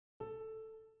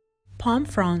Palm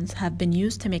fronds have been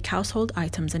used to make household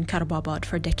items in Karbabad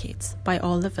for decades by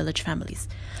all the village families.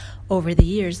 Over the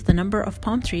years, the number of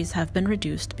palm trees have been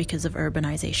reduced because of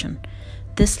urbanization.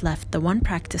 This left the one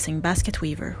practicing basket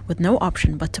weaver with no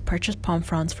option but to purchase palm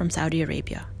fronds from Saudi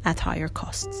Arabia at higher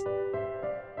costs.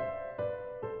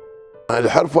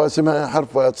 الحرفة اسمها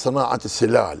حرفة صناعة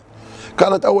السلال.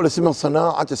 كانت أول اسمها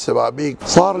صناعة السبابيك،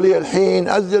 صار لي الحين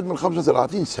أزيد من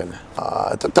 35 سنة.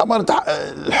 طبعا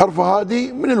الحرفة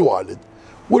هذه من الوالد،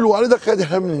 والوالد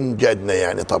أخذها من جدنا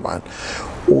يعني طبعا.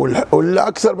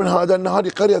 والأكثر من هذا أن هذه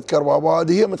قرية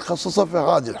كرباباد هي متخصصة في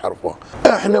هذه الحرفة.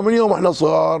 احنا من يوم احنا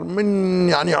صغار، من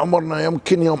يعني عمرنا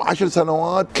يمكن يوم 10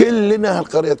 سنوات، كلنا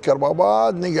هالقرية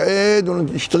كرباباد نقعد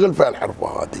ونشتغل في الحرفة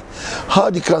هذه.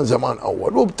 هذه كان زمان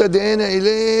أول، وابتدينا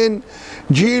إلين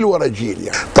جيل ورا جيل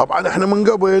يعني. طبعا احنا من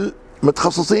قبل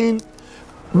متخصصين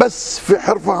بس في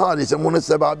حرفة هذه يسمونها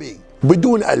السبابيك،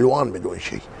 بدون ألوان بدون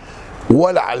شيء،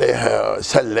 ولا عليها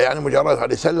سله، يعني مجرد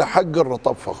هذه سله حق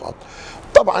الرطب فقط.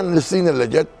 طبعا السنين اللي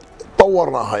جت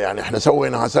طورناها، يعني احنا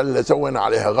سويناها سله، سوينا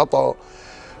عليها غطاء،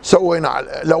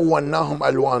 لوناهم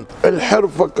الوان.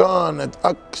 الحرفه كانت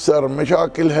اكثر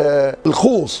مشاكلها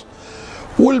الخوص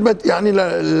يعني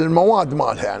المواد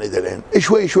مالها، يعني دلين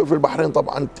شوي شوي في البحرين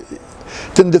طبعا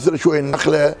تندثر شوي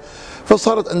النخله،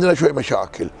 فصارت عندنا شوي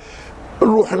مشاكل.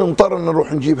 نضطر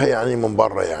نروح نجيبها يعني من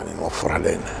برا، يعني نوفرها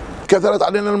لنا. كثرت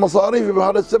علينا المصاريف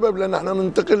بهذا السبب، لان احنا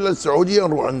ننتقل للسعوديه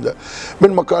نروح عنده من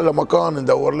مكان لمكان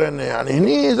ندور لنا، يعني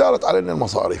هني زادت علينا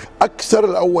المصاريف. اكثر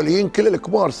الاولين كل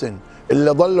الكبار سن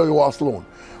اللي ظلوا يواصلون،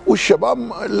 والشباب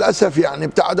للاسف يعني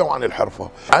ابتعدوا عن الحرفه.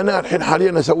 انا الحين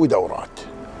حاليا اسوي دورات،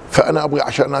 فانا ابغى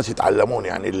عشان الناس يتعلمون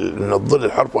يعني ان تظل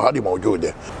الحرفه هذه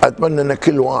موجوده. اتمنى ان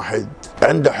كل واحد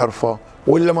عنده حرفه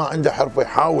ولا ما عنده حرفه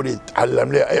يحاول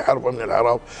يتعلم له اي حرفه من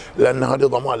الحرف، لان هذه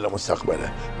ضمان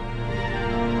لمستقبله.